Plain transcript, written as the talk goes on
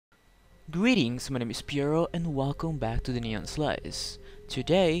Greetings, my name is Piero and welcome back to the NeonSlice.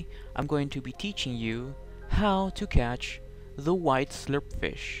 Today, I'm going to be teaching you how to catch the white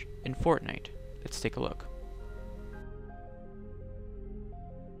slurpfish in Fortnite. Let's take a look.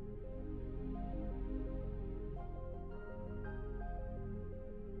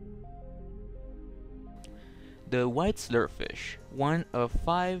 The white slurpfish, one of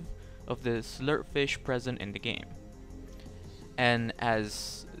 5 of the slurpfish present in the game. And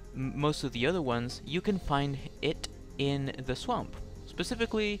as most of the other ones, you can find it in the swamp,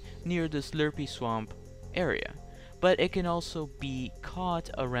 specifically near the Slurpy Swamp area. But it can also be caught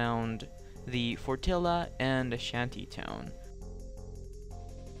around the Fortilla and Shantytown.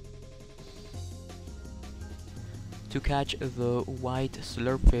 To catch the white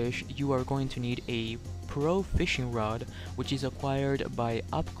slurpfish, you are going to need a pro fishing rod, which is acquired by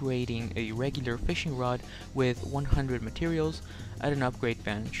upgrading a regular fishing rod with 100 materials at an upgrade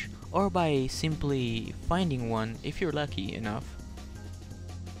bench, or by simply finding one if you're lucky enough.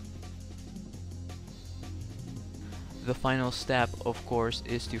 The final step, of course,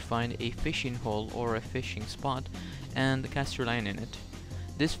 is to find a fishing hole or a fishing spot and cast your line in it.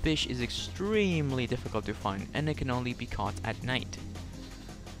 This fish is extremely difficult to find and it can only be caught at night.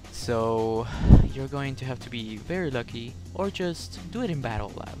 So you're going to have to be very lucky or just do it in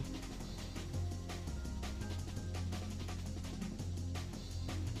Battle Lab.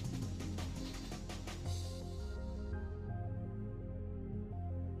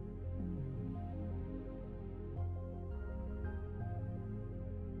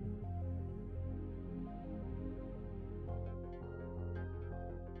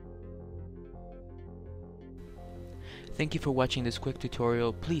 Thank you for watching this quick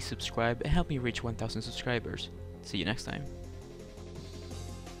tutorial. Please subscribe and help me reach 1,000 subscribers. See you next time.